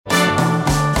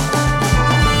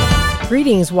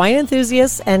Greetings, wine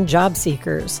enthusiasts and job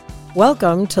seekers.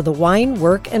 Welcome to the Wine,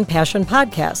 Work, and Passion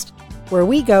podcast, where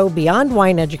we go beyond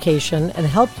wine education and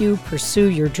help you pursue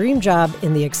your dream job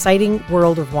in the exciting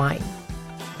world of wine.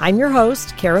 I'm your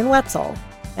host, Karen Wetzel,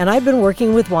 and I've been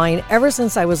working with wine ever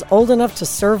since I was old enough to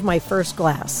serve my first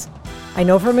glass. I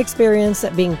know from experience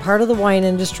that being part of the wine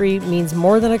industry means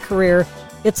more than a career,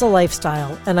 it's a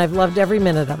lifestyle, and I've loved every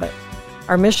minute of it.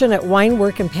 Our mission at Wine,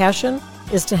 Work, and Passion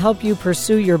is to help you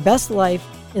pursue your best life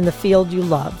in the field you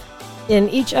love. In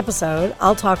each episode,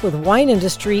 I'll talk with wine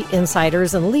industry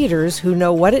insiders and leaders who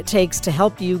know what it takes to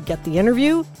help you get the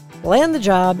interview, land the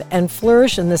job, and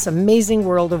flourish in this amazing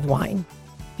world of wine.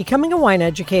 Becoming a wine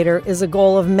educator is a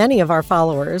goal of many of our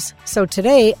followers, so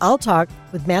today I'll talk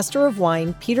with Master of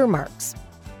Wine Peter Marks.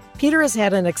 Peter has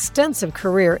had an extensive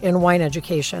career in wine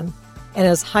education and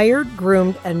has hired,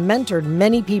 groomed, and mentored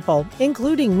many people,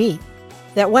 including me,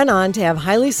 that went on to have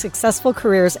highly successful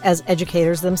careers as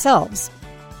educators themselves.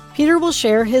 Peter will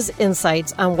share his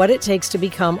insights on what it takes to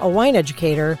become a wine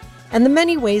educator and the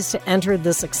many ways to enter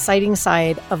this exciting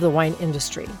side of the wine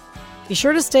industry. Be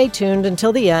sure to stay tuned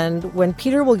until the end when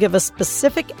Peter will give us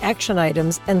specific action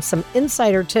items and some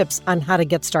insider tips on how to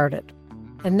get started.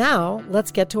 And now,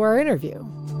 let's get to our interview.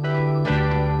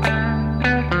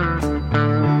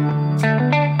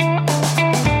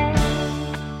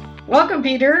 Welcome,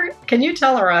 Peter. Can you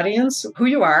tell our audience who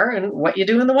you are and what you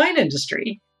do in the wine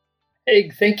industry? Hey,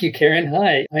 thank you, Karen.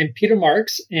 Hi, I'm Peter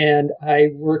Marks, and I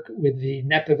work with the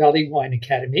Napa Valley Wine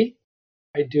Academy.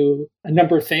 I do a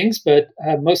number of things, but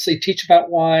mostly teach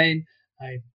about wine.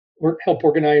 I help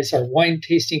organize our wine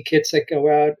tasting kits that go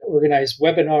out, organize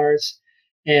webinars,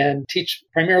 and teach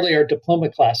primarily our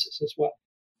diploma classes as well.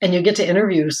 And you get to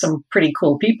interview some pretty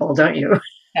cool people, don't you?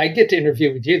 I get to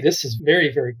interview with you. This is very,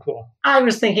 very cool. I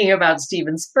was thinking about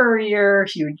Steven Spurrier,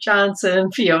 Hugh Johnson,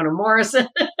 Fiona Morrison.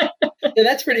 Yeah,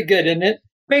 that's pretty good, isn't it?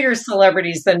 Bigger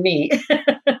celebrities than me.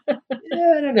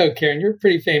 Yeah, I don't know, Karen. You're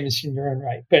pretty famous in your own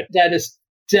right. But that is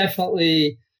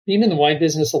definitely, being in the wine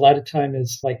business a lot of time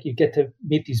is like you get to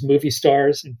meet these movie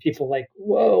stars and people like,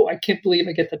 whoa, I can't believe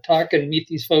I get to talk and meet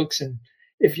these folks. And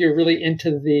if you're really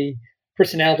into the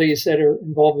personalities that are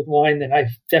involved with wine, then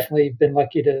I've definitely been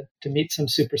lucky to meet some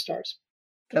superstars.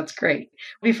 That's great.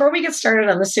 Before we get started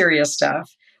on the serious stuff,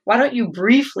 why don't you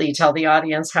briefly tell the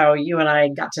audience how you and I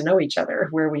got to know each other,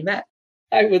 where we met?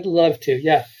 I would love to,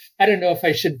 yeah. I don't know if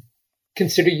I should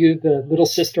consider you the little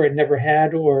sister I never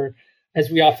had, or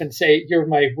as we often say, you're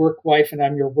my work wife and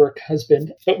I'm your work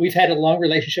husband. But we've had a long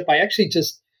relationship. I actually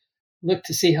just looked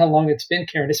to see how long it's been,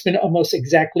 Karen. It's been almost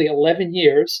exactly 11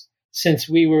 years since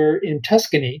we were in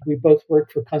Tuscany. We both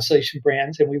worked for Constellation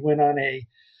Brands, and we went on a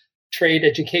trade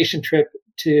education trip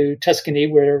to Tuscany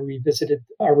where we visited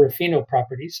our Ruffino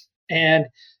properties. And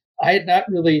I had not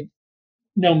really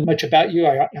known much about you.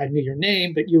 I knew your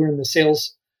name, but you were in the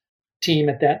sales team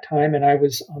at that time, and I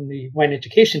was on the wine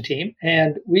education team.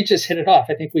 And we just hit it off.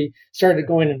 I think we started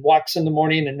going on walks in the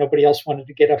morning, and nobody else wanted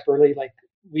to get up early like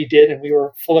we did. And we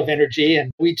were full of energy,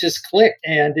 and we just clicked.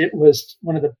 And it was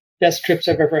one of the best trips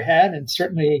I've ever had, and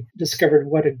certainly discovered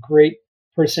what a great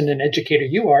person and educator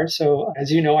you are. So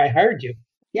as you know, I hired you.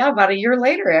 Yeah, about a year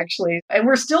later, actually. And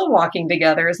we're still walking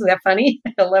together. Isn't that funny?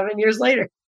 11 years later.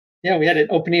 Yeah, we had an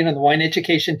opening on the wine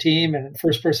education team, and the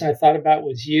first person I thought about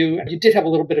was you. You did have a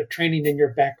little bit of training in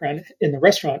your background in the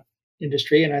restaurant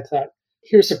industry, and I thought,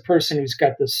 here's a person who's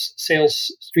got this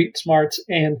sales street smarts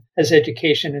and has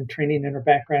education and training in her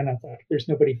background. I thought, there's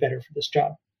nobody better for this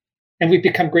job. And we've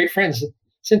become great friends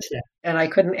since then. And I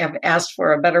couldn't have asked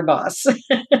for a better boss.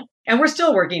 And we're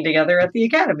still working together at the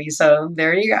Academy, so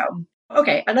there you go.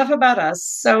 Okay, enough about us.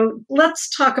 So let's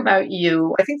talk about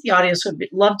you. I think the audience would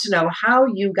love to know how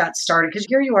you got started, because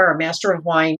here you are, a Master of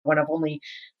Wine, one of only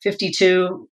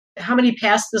 52. How many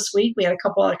passed this week? We had a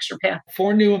couple extra passed.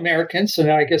 4 new Americans, so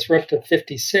now I guess we're up to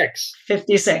 56.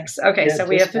 56. Okay, yeah, so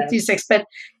we have 56. But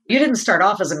you didn't start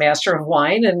off as a Master of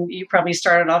Wine, and you probably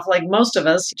started off like most of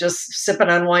us, just sipping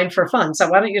on wine for fun. So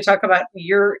why don't you talk about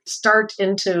your start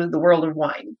into the world of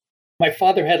wine? My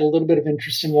father had a little bit of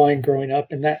interest in wine growing up,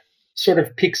 and that sort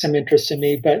of piqued some interest in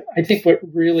me. But I think what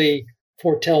really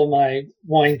foretell my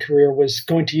wine career was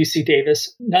going to UC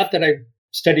Davis. Not that I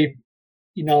studied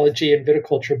enology and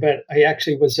viticulture, but I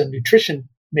actually was a nutrition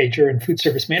major and food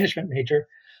service management major.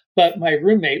 But my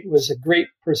roommate was a great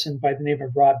person by the name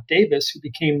of Rob Davis, who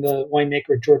became the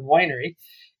winemaker at Jordan Winery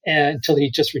until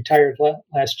he just retired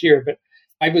last year. But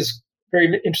I was very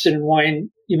interested in wine,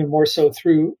 even more so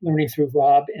through learning through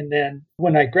Rob. And then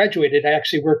when I graduated, I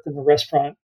actually worked in the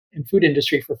restaurant and food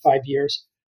industry for 5 years.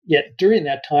 Yet during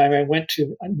that time, I went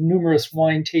to numerous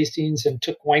wine tastings and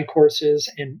took wine courses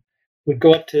and would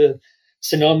go up to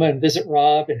Sonoma and visit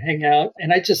Rob and hang out.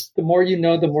 And the more you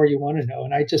know, the more you want to know.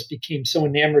 And I just became so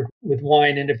enamored with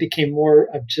wine, and it became more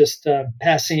of just a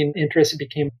passing interest. It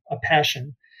became a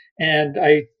passion. And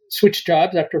I switched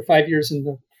jobs after 5 years in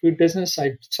the food business.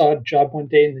 I saw a job one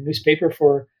day in the newspaper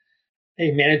for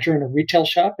a manager in a retail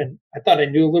shop, and I thought I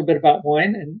knew a little bit about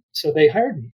wine. And so they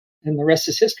hired me, and the rest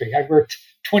is history. I worked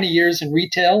 20 years in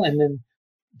retail, and then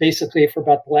basically for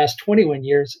about the last 21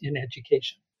 years in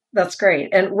education. That's great.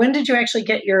 And when did you actually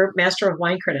get your Master of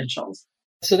Wine credentials?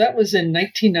 So that was in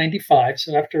 1995.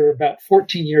 So after about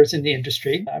 14 years in the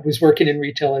industry, I was working in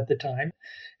retail at the time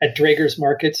at Draeger's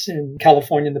Markets in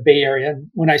California in the Bay Area. And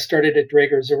when I started at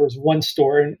Draeger's, there was one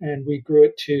store, and we grew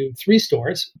it to 3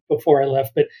 stores before I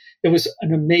left. But it was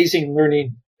an amazing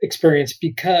learning experience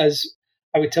because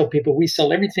I would tell people we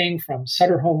sell everything from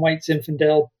Sutter Home White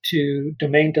Zinfandel to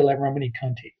Domaine de la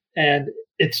Romanée-Conti. And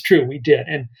it's true, we did.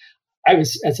 And I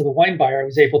was, as a wine buyer, I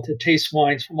was able to taste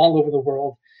wines from all over the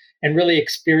world and really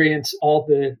experience all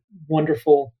the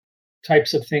wonderful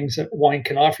types of things that wine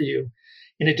can offer you.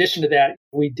 In addition to that,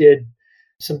 we did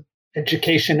some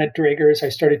education at Draeger's. I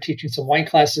started teaching some wine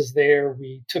classes there.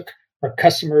 We took our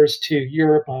customers to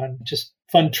Europe on just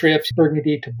fun trips,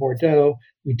 Burgundy to Bordeaux.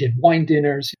 We did wine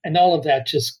dinners, and all of that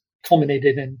just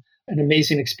culminated in an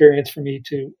amazing experience for me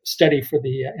to study for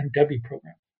the MW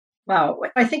program. Wow.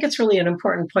 I think it's really an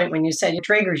important point when you said at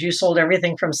Draeger's, you sold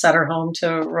everything from Sutter Home to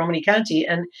Romanée-Conti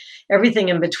and everything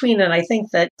in between. And I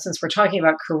think that since we're talking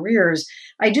about careers,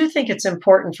 I do think it's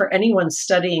important for anyone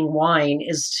studying wine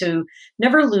is to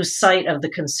never lose sight of the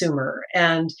consumer,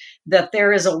 and that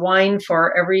there is a wine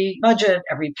for every budget,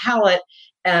 every palate,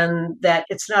 and that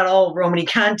it's not all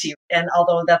Romanée-Conti. And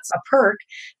although that's a perk,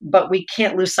 but we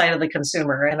can't lose sight of the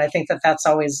consumer. And I think that that's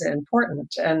always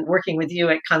important. And working with you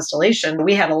at Constellation,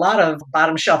 we had a lot of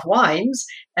bottom shelf wines,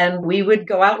 and we would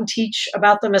go out and teach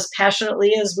about them as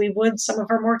passionately as we would some of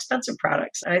our more expensive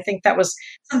products. And I think that was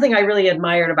something I really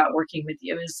admired about working with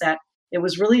you, is that it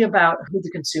was really about who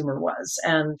the consumer was,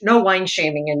 and no wine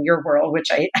shaming in your world, which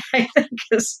I think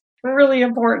is really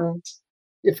important.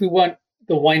 If we want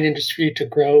the wine industry to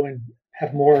grow and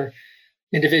have more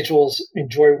individuals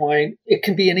enjoy wine, it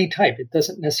can be any type. It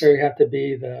doesn't necessarily have to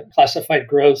be the classified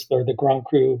growth or the Grand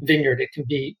Cru vineyard. It can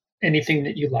be anything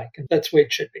that you like, and that's the way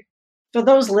it should be. For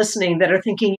those listening that are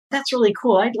thinking, that's really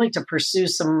cool, I'd like to pursue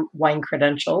some wine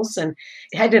credentials. And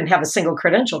I didn't have a single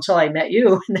credential till I met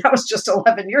you. And that was just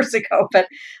 11 years ago, but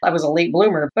I was a late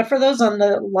bloomer. But for those on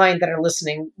the line that are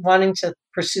listening, wanting to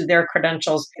pursue their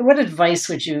credentials, what advice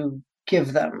would you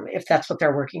give them if that's what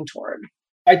they're working toward?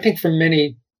 I think for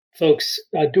many folks,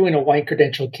 doing a wine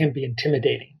credential can be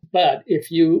intimidating. But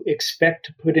if you expect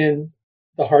to put in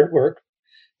the hard work,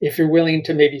 if you're willing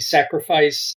to maybe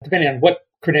sacrifice, depending on what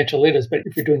credential it is, but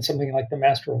if you're doing something like the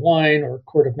Master of Wine or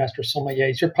Court of Master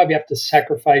Sommeliers, you'll probably have to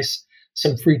sacrifice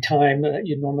some free time that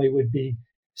you normally would be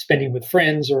spending with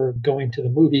friends or going to the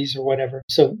movies or whatever.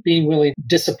 So being really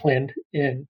disciplined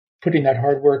in putting that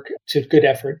hard work to good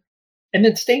effort. And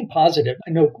then staying positive.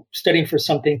 I know studying for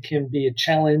something can be a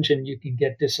challenge and you can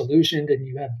get disillusioned and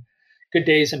you have good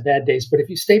days and bad days. But if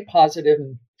you stay positive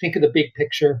and think of the big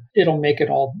picture, it'll make it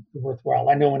all worthwhile.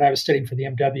 I know when I was studying for the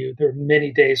MW, there were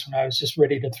many days when I was just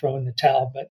ready to throw in the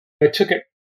towel. But I took it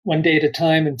one day at a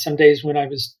time. And some days when I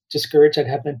was discouraged, I'd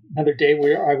have another day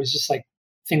where I was just like,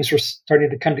 things were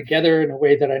starting to come together in a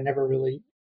way that I never really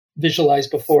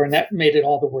visualized before. And that made it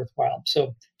all the worthwhile.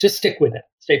 So just stick with it.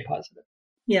 Stay positive.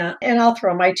 Yeah, and I'll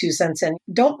throw my 2 cents in.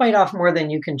 Don't bite off more than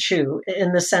you can chew,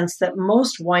 in the sense that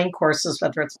most wine courses,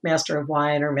 whether it's Master of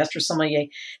Wine or Master Sommelier,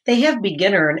 they have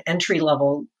beginner and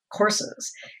entry-level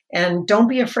courses. And don't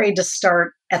be afraid to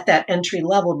start at that entry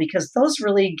level, because those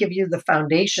really give you the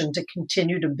foundation to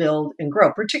continue to build and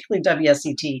grow, particularly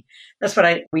WSET. That's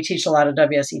what we teach a lot of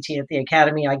WSET at the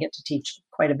Academy. I get to teach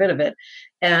quite a bit of it.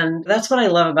 And that's what I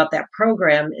love about that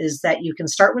program, is that you can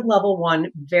start with level 1,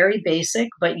 very basic,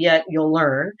 but yet you'll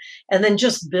learn, and then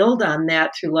just build on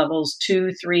that through levels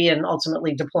 2, 3, and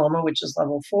ultimately diploma, which is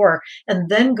level 4, and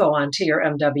then go on to your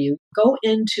MW. Go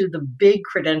into the big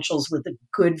credentials with a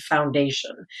good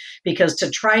foundation, because to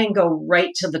try and go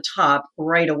right to the top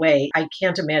right away, I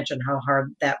can't imagine how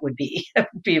hard that would be. It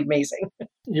would be amazing.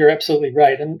 You're absolutely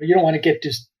right. And you don't want to get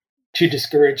just too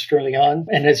discouraged early on.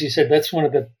 And as you said, that's one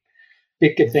of the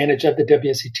big advantage of the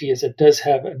WSET, is it does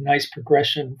have a nice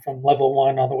progression from level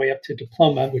 1 all the way up to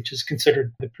diploma, which is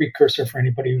considered the precursor for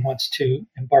anybody who wants to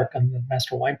embark on the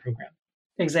Master Wine program.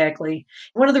 Exactly.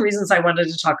 One of the reasons I wanted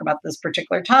to talk about this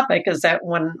particular topic is that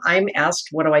when I'm asked,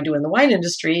 what do I do in the wine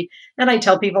industry? And I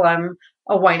tell people I'm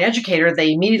a wine educator,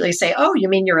 they immediately say, "Oh, you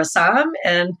mean you're a som?"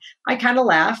 And I kind of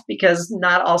laugh because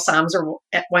not all soms are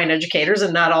wine educators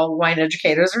and not all wine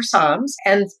educators are soms.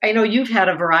 And I know you've had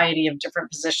a variety of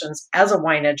different positions as a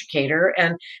wine educator.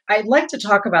 And I'd like to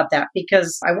talk about that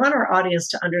because I want our audience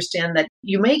to understand that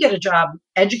you may get a job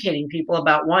educating people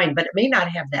about wine, but it may not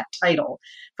have that title.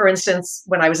 For instance,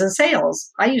 when I was in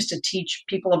sales, I used to teach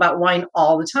people about wine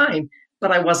all the time,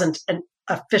 but I wasn't an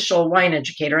official wine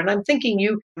educator. And I'm thinking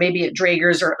you maybe at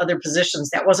Draeger's or other positions,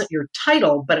 that wasn't your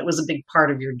title, but it was a big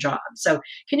part of your job. So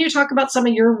can you talk about some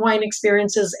of your wine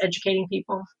experiences educating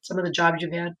people, some of the jobs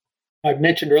you've had? I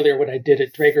mentioned earlier what I did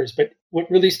at Draeger's, but what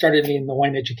really started me in the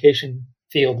wine education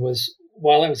field was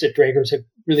while I was at Draeger's, a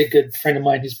really good friend of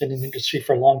mine who's been in the industry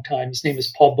for a long time. His name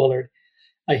is Paul Bullard.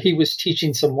 He was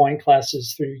teaching some wine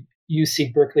classes through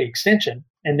UC Berkeley Extension,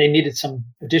 and they needed some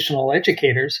additional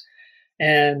educators.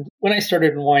 And when I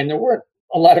started in wine, there weren't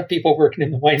a lot of people working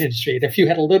in the wine industry. And if you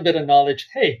had a little bit of knowledge,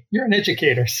 hey, you're an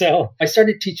educator. So I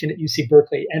started teaching at UC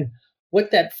Berkeley. And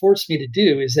what that forced me to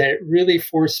do is that it really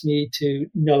forced me to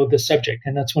know the subject.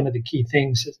 And that's one of the key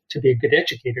things to be a good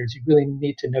educator is you really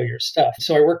need to know your stuff.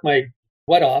 So I worked my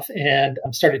butt off and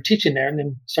started teaching there and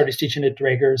then started teaching at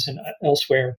Draeger's and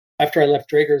elsewhere. After I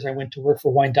left Draeger's, I went to work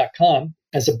for wine.com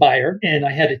as a buyer. And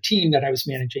I had a team that I was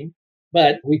managing.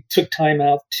 But we took time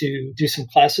out to do some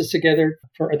classes together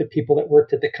for other people that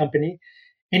worked at the company.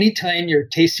 Anytime you're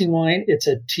tasting wine, it's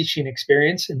a teaching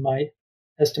experience in my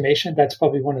estimation. That's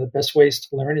probably one of the best ways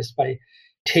to learn is by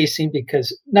tasting,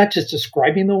 because not just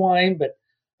describing the wine, but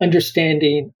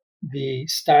understanding the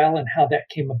style and how that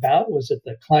came about. Was it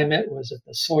the climate? Was it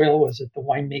the soil? Was it the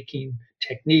winemaking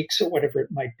techniques or whatever it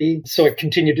might be? So I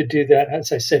continued to do that,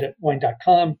 as I said, at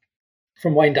wine.com.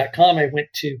 From wine.com, I went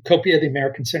to COPIA, the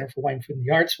American Center for Wine, Food, and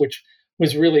the Arts, which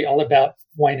was really all about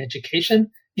wine education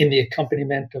in the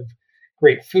accompaniment of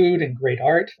great food and great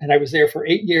art. And I was there for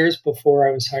 8 years before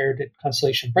I was hired at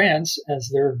Constellation Brands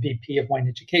as their VP of wine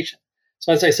education.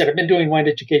 So as I said, I've been doing wine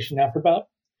education now for about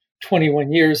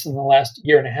 21 years in the last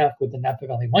year and a half with the Napa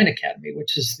Valley Wine Academy,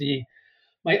 which is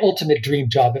my ultimate dream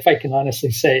job, if I can honestly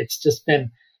say. It's just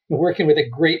been working with a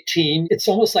great team. It's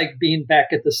almost like being back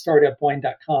at the startup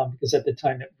wine.com, because at the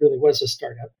time it really was a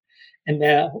startup. And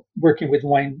now working with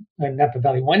Napa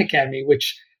Valley Wine Academy,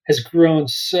 which has grown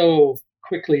so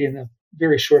quickly in a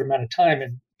very short amount of time,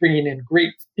 and bringing in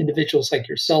great individuals like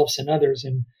yourselves and others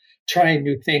and trying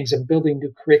new things and building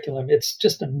new curriculum. It's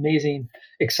just an amazing,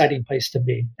 exciting place to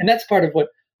be. And that's part of what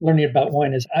learning about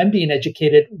wine is. I'm being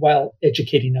educated while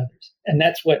educating others. And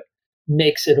that's what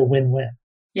makes it a win-win.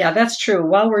 Yeah, that's true.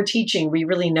 While we're teaching, we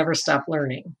really never stop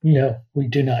learning. No, we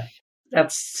do not.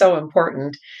 That's so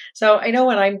important. So I know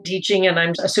when I'm teaching, and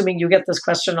I'm assuming you get this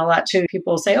question a lot too,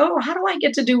 people say, "Oh, how do I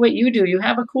get to do what you do? You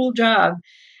have a cool job."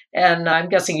 And I'm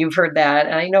guessing you've heard that.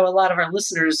 And I know a lot of our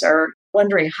listeners are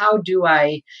wondering,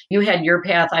 you had your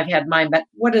path, I've had mine, but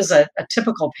what is a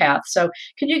typical path? So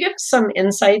can you give us some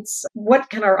insights? What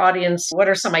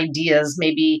are some ideas,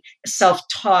 maybe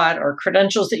self-taught or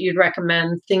credentials that you'd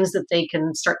recommend, things that they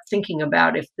can start thinking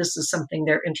about if this is something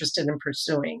they're interested in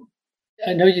pursuing?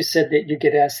 I know you said that you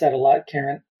get asked that a lot,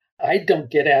 Karen. I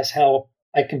don't get asked how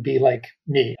I can be like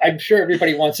me. I'm sure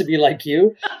everybody wants to be like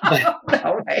you. But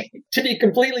no, right. To be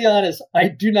completely honest, I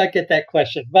do not get that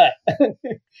question. But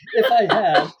if I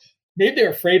have, maybe they're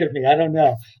afraid of me. I don't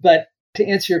know. But to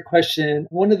answer your question,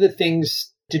 one of the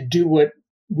things to do what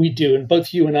we do, and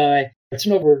both you and I, it's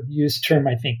an overused term,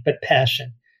 I think, but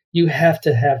passion. You have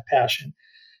to have passion.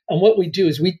 And what we do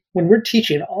is when we're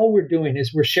teaching, all we're doing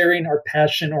is we're sharing our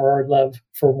passion or our love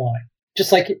for wine.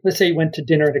 Just like, let's say you went to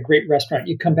dinner at a great restaurant,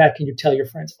 you come back and you tell your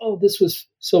friends, "Oh, this was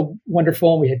so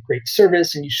wonderful. And we had great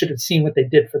service and you should have seen what they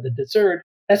did for the dessert."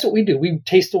 That's what we do. We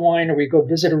taste a wine or we go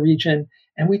visit a region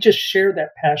and we just share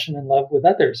that passion and love with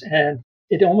others. And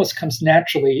it almost comes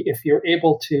naturally if you're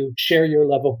able to share your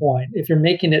love of wine. If you're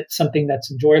making it something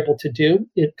that's enjoyable to do,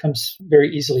 it comes very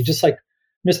easily. Just like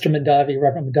Mr. Mondavi,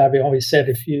 Robert Mondavi, always said,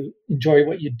 if you enjoy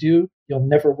what you do, you'll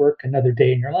never work another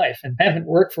day in your life. And I haven't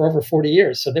worked for over 40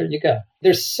 years. So there you go.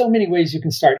 There's so many ways you can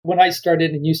start. When I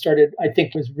started and you started, I think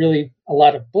it was really a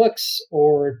lot of books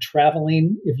or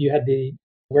traveling if you had the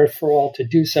wherewithal to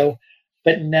do so.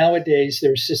 But nowadays,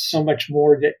 there's just so much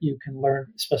more that you can learn,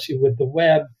 especially with the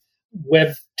web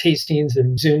tastings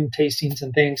and Zoom tastings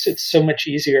and things. It's so much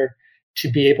easier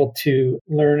to be able to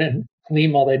learn and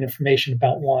glean all that information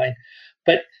about wine.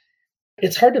 But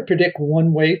it's hard to predict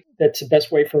one way that's the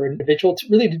best way for an individual. It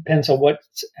really depends on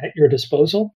what's at your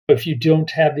disposal. If you don't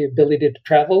have the ability to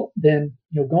travel, then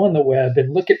go on the web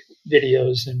and look at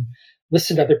videos and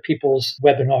listen to other people's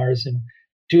webinars and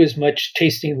do as much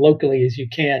tasting locally as you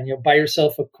can. Buy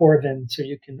yourself a Corvin so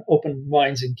you can open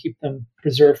wines and keep them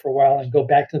preserved for a while and go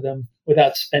back to them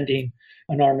without spending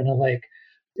an arm and a leg.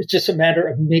 It's just a matter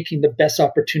of making the best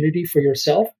opportunity for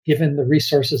yourself, given the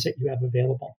resources that you have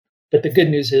available. But the good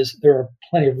news is there are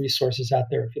plenty of resources out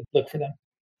there if you look for them.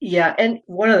 Yeah. And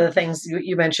one of the things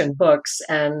you mentioned books,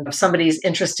 and if somebody's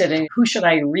interested in who should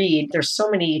I read, there's so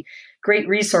many great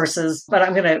resources, but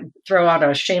I'm going to throw out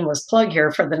a shameless plug here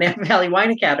for the Napa Valley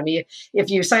Wine Academy. If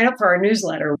you sign up for our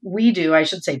newsletter,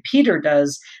 Peter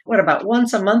does, about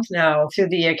once a month now through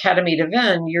the Academy de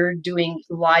Vin, you're doing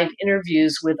live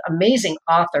interviews with amazing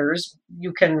authors.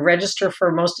 You can register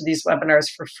for most of these webinars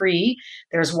for free.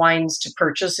 There's wines to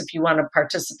purchase if you want to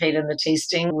participate in the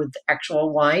tasting with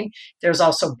actual wine. There's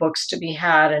also books to be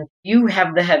had. And you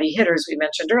have the heavy hitters we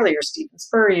mentioned earlier, Stephen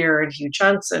Spurrier and Hugh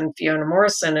Johnson, Fiona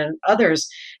Morrison, and others,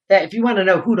 that if you want to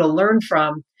know who to learn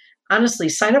from, honestly,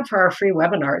 sign up for our free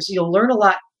webinars. You'll learn a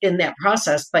lot in that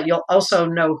process, but you'll also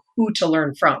know who to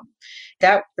learn from.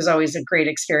 That is always a great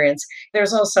experience.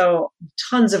 There's also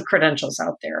tons of credentials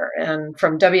out there. And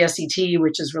from WSET,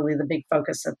 which is really the big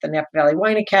focus at the Napa Valley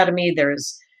Wine Academy,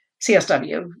 there's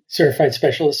CSW. Certified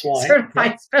Specialist Wine.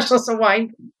 Certified Specialist of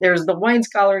Wine. There's the Wine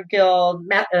Scholar Guild,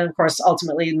 and of course,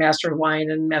 ultimately, Master of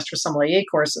Wine and Master Sommelier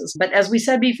courses. But as we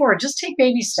said before, just take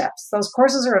baby steps. Those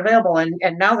courses are available, and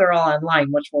now they're all online,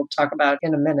 which we'll talk about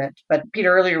in a minute. But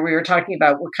Peter, earlier we were talking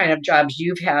about what kind of jobs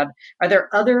you've had. Are there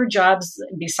other jobs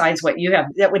besides what you have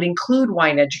that would include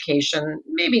wine education?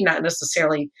 Maybe not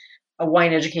necessarily a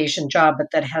wine education job, but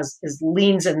that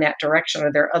leans in that direction.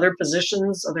 Are there other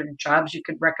positions, other jobs you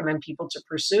could recommend people to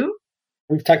pursue?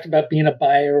 We've talked about being a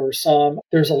buyer or somm.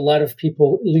 There's a lot of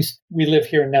people, at least we live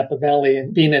here in Napa Valley,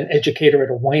 and being an educator at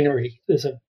a winery is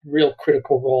a real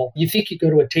critical role. You think you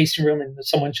go to a tasting room and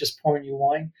someone's just pouring you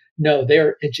wine? No,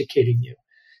 they're educating you.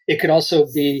 It could also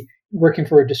be working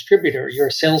for a distributor. You're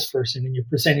a salesperson and you're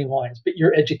presenting wines, but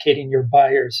you're educating your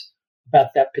buyers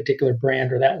about that particular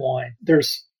brand or that wine.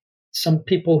 There's some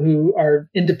people who are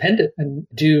independent and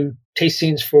do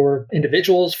tastings for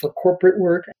individuals, for corporate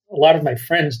work. A lot of my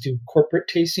friends do corporate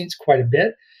tastings quite a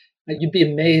bit. You'd be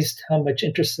amazed how much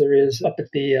interest there is up at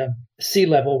the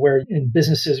C-level, where in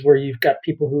businesses where you've got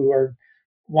people who are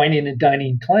wining and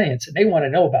dining clients, and they want to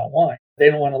know about wine. They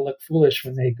don't want to look foolish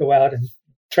when they go out and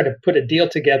try to put a deal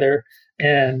together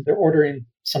and they're ordering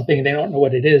something and they don't know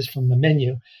what it is from the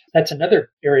menu. That's another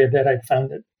area that I've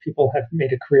found that people have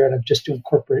made a career out of, just doing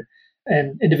corporate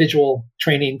and individual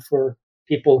training for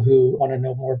people who want to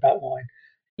know more about wine.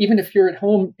 Even if you're at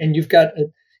home and you've got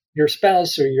your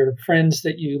spouse or your friends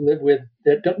that you live with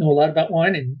that don't know a lot about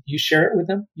wine and you share it with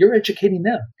them, you're educating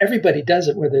them. Everybody does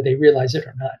it, whether they realize it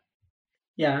or not.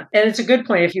 Yeah. And it's a good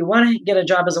point. If you want to get a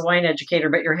job as a wine educator,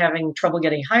 but you're having trouble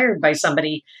getting hired by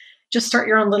somebody, just start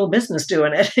your own little business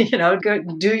doing it. Go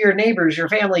do your neighbors, your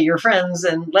family, your friends,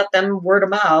 and let them word of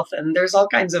mouth. And there's all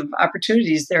kinds of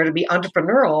opportunities there to be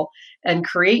entrepreneurial and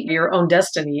create your own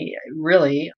destiny,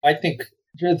 really. I think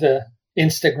you're the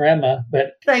Instagramma,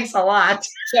 but... Thanks a lot.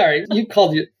 Sorry, you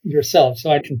called it yourself,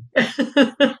 so I can...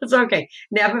 It's okay.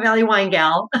 Napa Valley Wine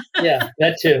Gal. Yeah,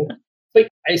 that too. But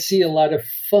I see a lot of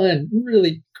fun,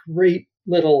 really great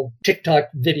little TikTok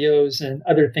videos and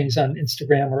other things on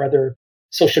Instagram or other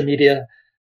social media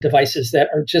devices that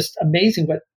are just amazing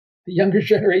what the younger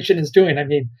generation is doing. I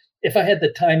mean, if I had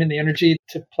the time and the energy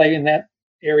to play in that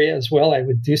area as well, I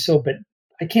would do so. But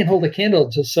I can't hold a candle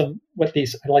to what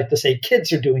these, I like to say,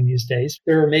 kids are doing these days.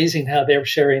 They're amazing how they're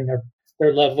sharing their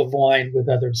love of wine with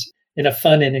others in a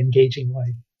fun and engaging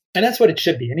way. And that's what it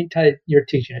should be. Anytime you're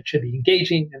teaching, it should be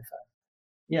engaging and fun.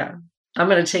 Yeah. I'm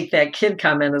going to take that kid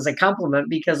comment as a compliment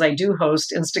because I do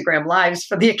host Instagram Lives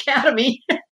for the Academy.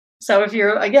 So if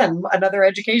you're, again, another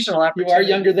educational opportunity. You are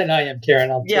younger than I am, Karen.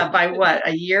 By what?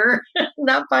 A year?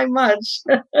 Not by much.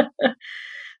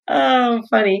 Oh,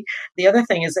 funny. The other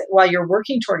thing is that while you're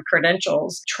working toward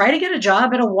credentials, try to get a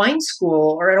job at a wine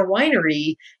school or at a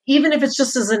winery, even if it's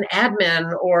just as an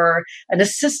admin or an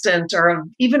assistant or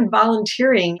even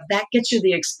volunteering. That gets you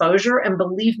the exposure. And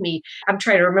believe me, I'm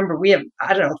trying to remember, we have,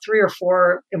 3 or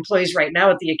 4 employees right now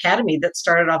at the Academy that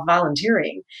started off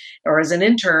volunteering or as an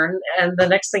intern. And the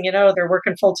next thing you know, they're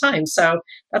working full time. So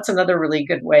that's another really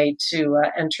good way to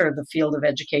enter the field of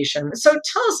education. So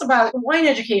tell us about wine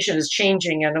education is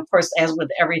changing. And of course, as with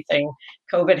everything,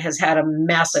 COVID has had a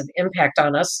massive impact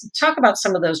on us. Talk about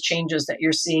some of those changes that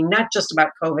you're seeing, not just about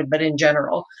COVID, but in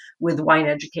general with wine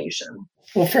education.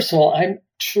 Well, first of all, I'm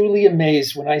truly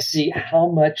amazed when I see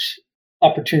how much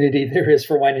opportunity there is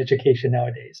for wine education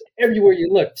nowadays. Everywhere you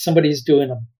look, somebody's doing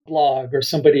a blog or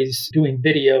somebody's doing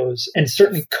videos. And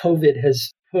certainly COVID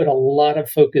has put a lot of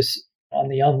focus on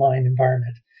the online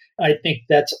environment. I think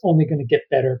that's only going to get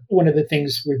better. One of the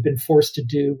things we've been forced to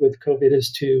do with COVID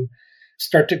is to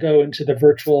start to go into the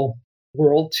virtual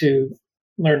world to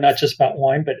learn not just about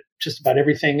wine, but just about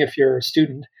everything if you're a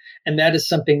student. And that is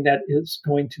something that is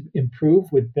going to improve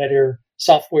with better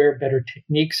software, better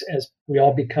techniques as we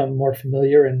all become more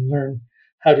familiar and learn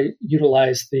how to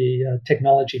utilize the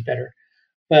technology better.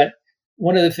 But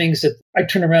one of the things that I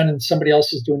turn around and somebody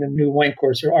else is doing a new wine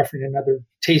course or offering another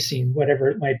tasting, whatever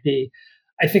it might be,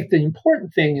 I think the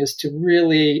important thing is to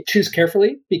really choose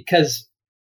carefully, because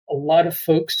a lot of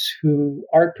folks who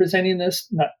are presenting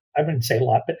this, I wouldn't say a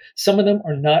lot, but some of them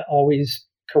are not always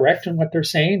correct in what they're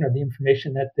saying or the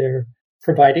information that they're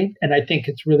providing. And I think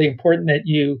it's really important that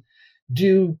you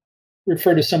do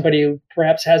refer to somebody who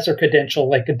perhaps has a credential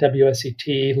like a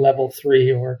WSET level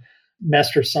 3 or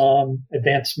Master Somm,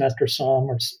 Advanced Master Somm,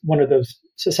 or one of those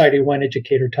Society of Wine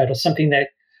Educator titles, something that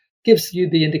gives you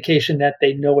the indication that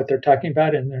they know what they're talking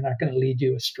about and they're not going to lead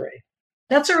you astray.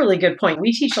 That's a really good point.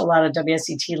 We teach a lot of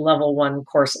WSET level 1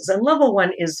 courses, and level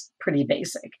 1 is pretty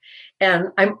basic. And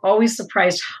I'm always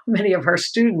surprised how many of our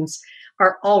students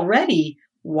are already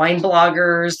wine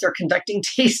bloggers. They're conducting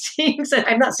tastings. And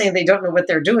I'm not saying they don't know what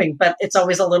they're doing, but it's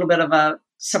always a little bit of a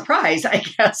surprise, I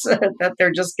guess, that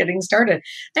they're just getting started.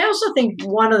 I also think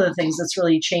one of the things that's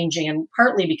really changing, and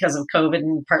partly because of COVID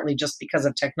and partly just because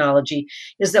of technology,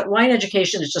 is that wine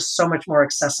education is just so much more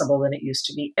accessible than it used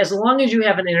to be. As long as you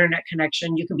have an internet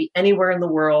connection, you can be anywhere in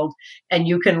the world and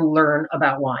you can learn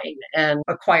about wine and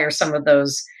acquire some of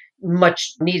those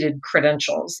much needed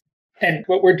credentials. And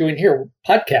what we're doing here,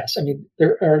 podcasts. I mean,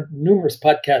 there are numerous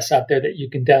podcasts out there that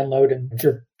you can download. And if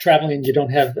you're traveling and you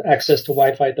don't have access to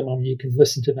Wi-Fi at the moment, you can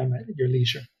listen to them at your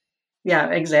leisure.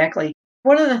 Yeah, exactly.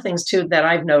 One of the things, too, that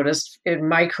I've noticed in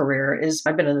my career is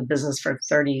I've been in the business for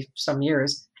 30 some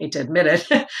years, hate to admit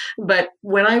it. But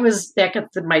when I was back at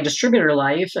my distributor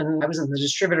life, and I was in the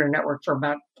distributor network for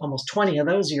about almost 20 of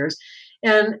those years,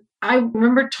 and I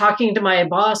remember talking to my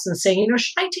boss and saying,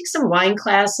 should I take some wine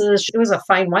classes? It was a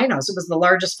fine wine house. It was the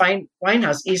largest fine wine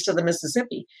house east of the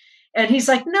Mississippi. And he's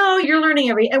like, no, you're learning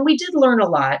and we did learn a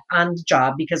lot on the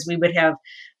job because we would have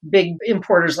big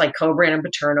importers like Co-Brand and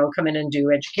Paterno come in and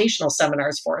do educational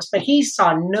seminars for us. But he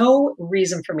saw no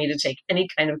reason for me to take any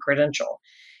kind of credential.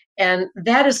 And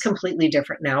that is completely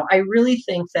different now. I really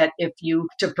think that if you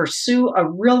to pursue a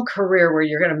real career where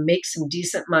you're going to make some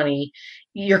decent money,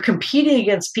 you're competing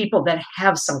against people that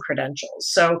have some credentials.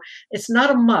 So it's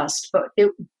not a must, but it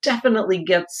definitely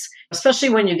gets, especially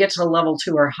when you get to level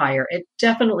 2 or higher, it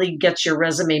definitely gets your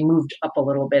resume moved up a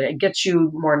little bit. It gets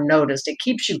you more noticed. It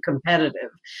keeps you competitive.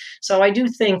 So I do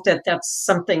think that that's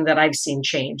something that I've seen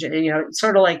change. It's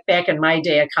sort of like back in my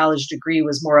day, a college degree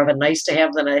was more of a nice to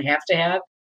have than a have to have.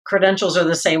 Credentials are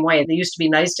the same way. They used to be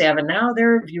nice to have, and now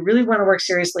if you really want to work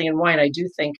seriously in wine, I do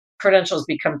think credentials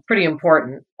become pretty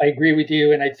important. I agree with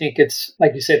you, and I think it's,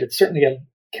 like you said, it certainly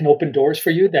can open doors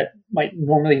for you that might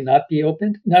normally not be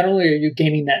opened. Not only are you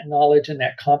gaining that knowledge and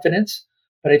that confidence,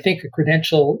 but I think a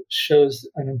credential shows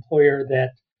an employer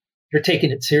that you're taking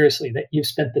it seriously, that you've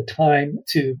spent the time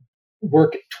to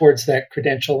work towards that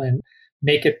credential and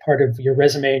make it part of your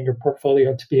resume and your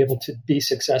portfolio to be able to be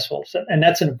successful. So, and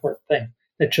that's an important thing.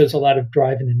 That shows a lot of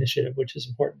drive and initiative, which is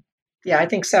important. Yeah, I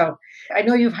think so. I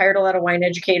know you've hired a lot of wine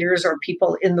educators or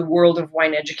people in the world of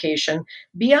wine education.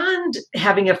 Beyond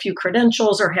having a few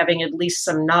credentials or having at least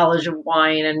some knowledge of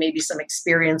wine and maybe some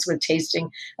experience with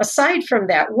tasting, aside from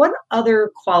that, what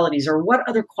other qualities or what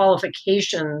other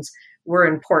qualifications were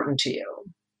important to you?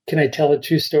 Can I tell a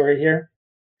true story here?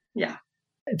 Yeah.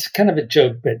 It's kind of a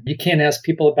joke, but you can't ask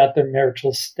people about their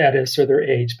marital status or their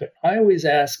age. But I always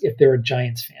ask if they're a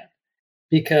Giants fan,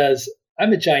 because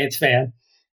I'm a Giants fan.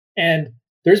 And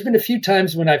there's been a few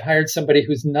times when I've hired somebody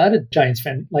who's not a Giants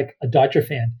fan, like a Dodger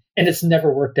fan, and it's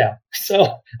never worked out.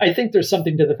 So I think there's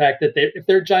something to the fact that if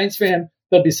they're a Giants fan,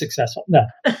 they'll be successful. No,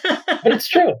 but it's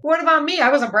true. What about me? I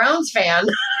was a Browns fan.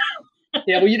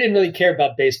 Yeah, well, you didn't really care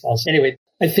about baseball. So anyway,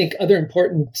 I think other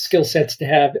important skill sets to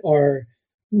have are,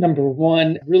 number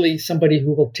one, really somebody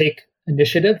who will take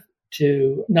initiative,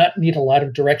 to not need a lot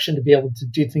of direction to be able to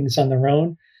do things on their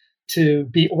own, to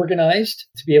be organized,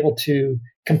 to be able to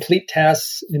complete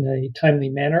tasks in a timely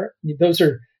manner. Those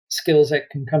are skills that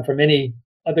can come from any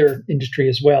other industry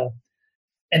as well.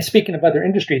 And speaking of other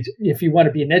industries, if you want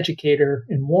to be an educator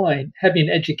in wine, having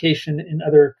education in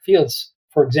other fields.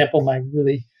 For example, my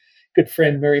really good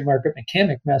friend, Mary Margaret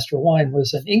McCamick, Master of Wine,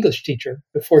 was an English teacher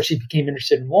before she became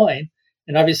interested in wine.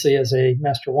 And obviously, as a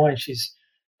Master of Wine, she's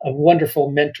a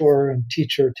wonderful mentor and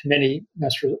teacher to many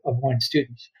Master of Wine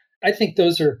students. I think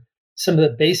those are some of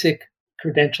the basic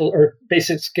credential or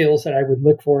basic skills that I would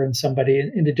look for in somebody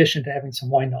in addition to having some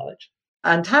wine knowledge.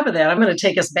 On top of that, I'm going to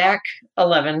take us back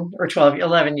 11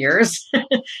 years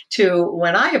to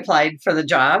when I applied for the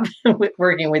job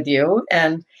working with you.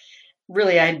 And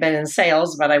really, I had been in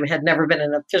sales, but I had never been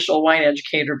an official wine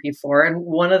educator before. And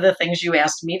one of the things you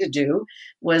asked me to do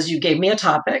was you gave me a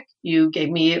topic. You gave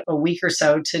me a week or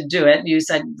so to do it. You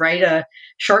said, write a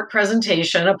short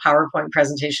presentation, a PowerPoint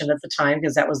presentation at the time,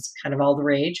 because that was kind of all the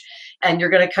rage. And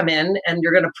you're going to come in and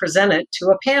you're going to present it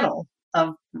to a panel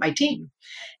of my team.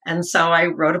 And so I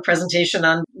wrote a presentation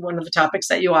on one of the topics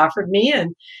that you offered me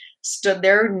and stood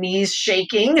there, knees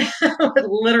shaking,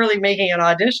 literally making an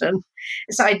audition.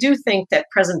 So I do think that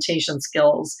presentation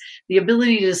skills, the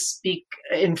ability to speak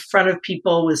in front of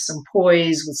people with some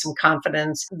poise, with some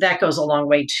confidence, that goes a long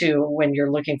way too when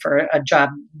you're looking for a job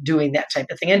doing that type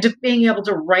of thing. And to being able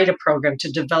to write a program,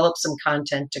 to develop some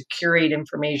content, to curate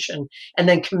information, and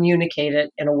then communicate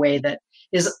it in a way that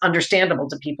is understandable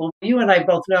to people. You and I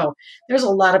both know there's a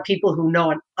lot of people who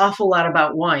know an awful lot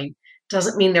about wine.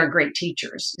 Doesn't mean they're great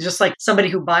teachers. Just like somebody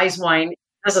who buys wine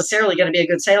necessarily going to be a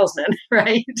good salesman,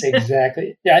 right?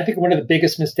 Exactly. Yeah, I think one of the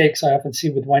biggest mistakes I often see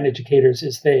with wine educators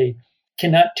is they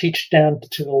cannot teach down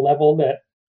to the level that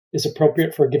is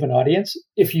appropriate for a given audience.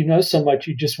 If you know so much,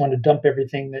 you just want to dump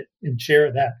everything and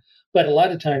share that. But a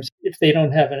lot of times, if they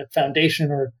don't have a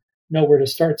foundation or know where to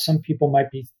start, some people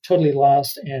might be totally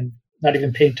lost and not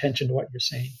even pay attention to what you're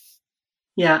saying.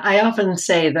 Yeah, I often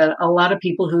say that a lot of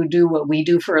people who do what we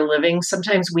do for a living,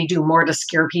 sometimes we do more to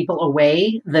scare people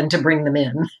away than to bring them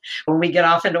in when we get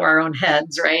off into our own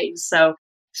heads, right? So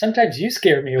sometimes you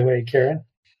scare me away, Karen.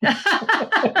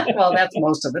 Well, that's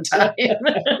most of the time.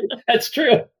 That's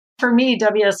true. For me,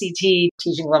 WSET,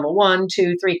 teaching level 1,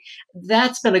 2, 3,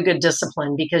 that's been a good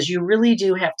discipline because you really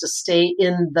do have to stay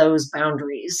in those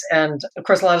boundaries. And of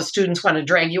course, a lot of students want to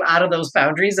drag you out of those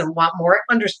boundaries and want more.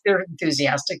 They're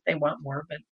enthusiastic, they want more.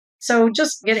 But so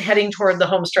just heading toward the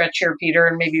home stretch here, Peter,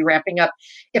 and maybe wrapping up.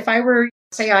 If I were,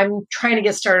 say, I'm trying to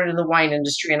get started in the wine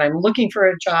industry and I'm looking for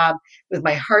a job with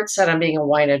my heart set on being a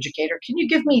wine educator, can you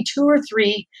give me 2 or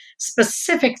 3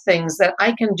 specific things that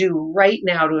I can do right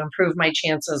now to improve my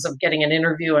chances of getting an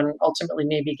interview and ultimately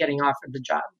maybe getting offered the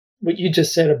job? What you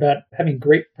just said about having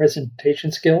great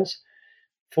presentation skills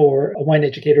for a wine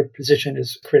educator position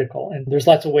is critical. And there's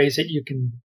lots of ways that you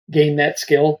can gain that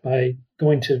skill by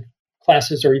going to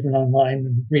classes or even online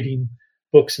and reading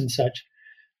books and such.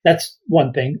 That's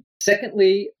one thing.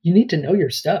 Secondly, you need to know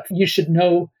your stuff. You should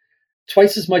know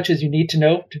twice as much as you need to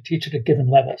know to teach at a given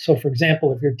level. So, for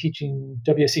example, if you're teaching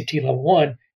WSET level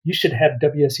 1, you should have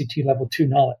WSET level 2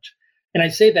 knowledge. And I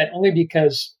say that only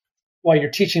because while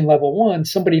you're teaching level 1,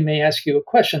 somebody may ask you a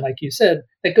question, like you said,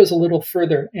 that goes a little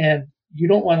further, and you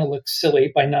don't want to look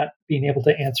silly by not being able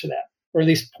to answer that, or at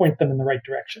least point them in the right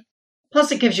direction.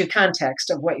 Plus, it gives you context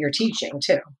of what you're teaching,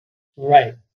 too.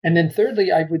 Right. And then thirdly,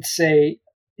 I would say,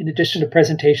 in addition to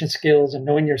presentation skills and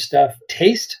knowing your stuff,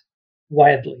 taste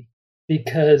widely.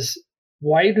 Because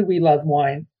why do we love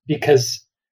wine? Because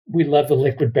we love the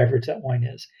liquid beverage that wine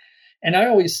is. And I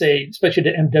always say, especially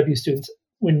to MW students,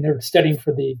 when they're studying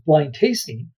for the blind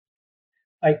tasting,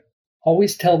 I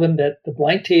always tell them that the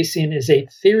blind tasting is a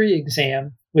theory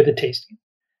exam with a tasting.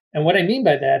 And what I mean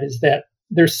by that is that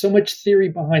there's so much theory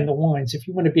behind the wines. If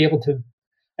you want to be able to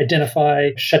identify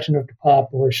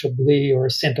Châteauneuf-du-Pape or Chablis or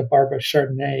Santa Barbara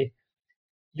Chardonnay,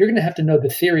 you're going to have to know the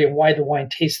theory of why the wine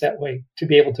tastes that way to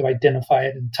be able to identify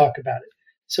it and talk about it.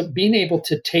 So being able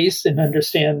to taste and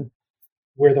understand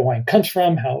where the wine comes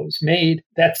from, how it was made,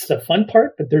 that's the fun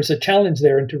part, but there's a challenge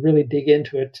there, and to really dig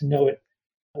into it, to know it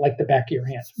like the back of your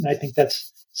hand. And I think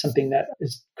that's something that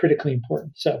is critically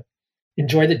important. So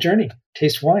enjoy the journey,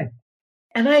 taste wine.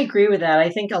 And I agree with that. I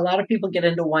think a lot of people get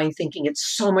into wine thinking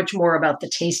it's so much more about the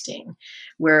tasting,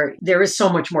 where there is so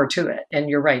much more to it. And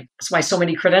you're right. That's why so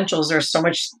many credentials, there's so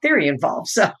much theory involved.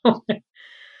 So,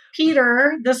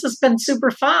 Peter, this has been super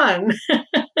fun,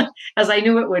 as I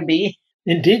knew it would be.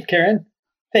 Indeed, Karen.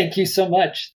 Thank you so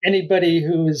much. Anybody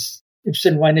who is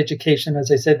interested in wine education, as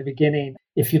I said at the beginning,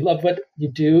 if you love what you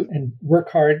do and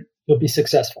work hard, you'll be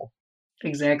successful.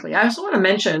 Exactly. I also want to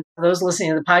mention, those listening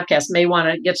to the podcast may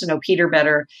want to get to know Peter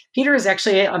better. Peter is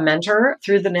actually a mentor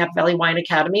through the Napa Valley Wine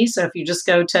Academy. So if you just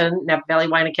go to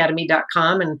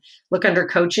napavalleywineacademy.com and look under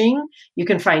coaching, you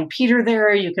can find Peter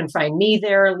there. You can find me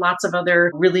there. Lots of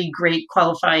other really great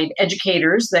qualified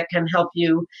educators that can help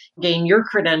you gain your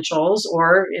credentials.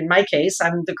 Or in my case,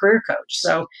 I'm the career coach.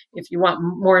 So if you want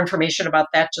more information about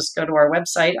that, just go to our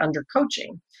website under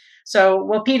coaching. So,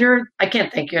 well, Peter, I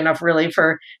can't thank you enough really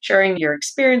for sharing your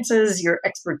experiences, your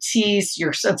expertise,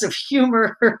 your sense of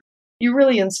humor, You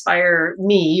really inspire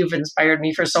me. You've inspired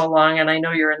me for so long, and I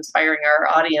know you're inspiring our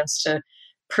audience to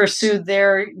pursue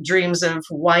their dreams of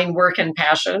wine work and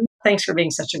passion. Thanks for being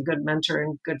such a good mentor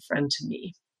and good friend to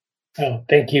me. Oh,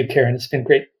 thank you, Karen. It's been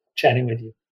great chatting with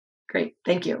you. Great.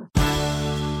 Thank you.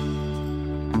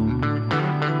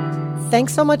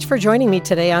 Thanks so much for joining me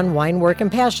today on Wine, Work,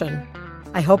 and Passion.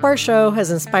 I hope our show has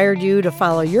inspired you to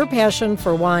follow your passion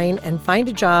for wine and find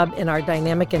a job in our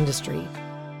dynamic industry.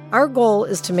 Our goal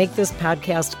is to make this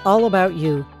podcast all about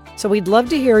you, so we'd love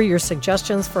to hear your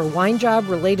suggestions for wine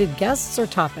job-related guests or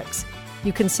topics.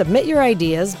 You can submit your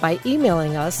ideas by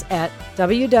emailing us at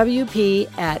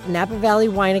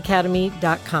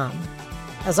wwp@NapaValleyWineAcademy.com.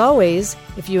 As always,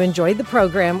 if you enjoyed the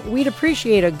program, we'd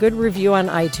appreciate a good review on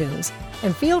iTunes,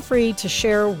 and feel free to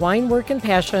share Wine, Work, and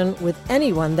Passion with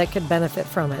anyone that could benefit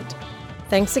from it.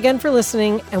 Thanks again for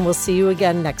listening, and we'll see you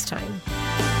again next time.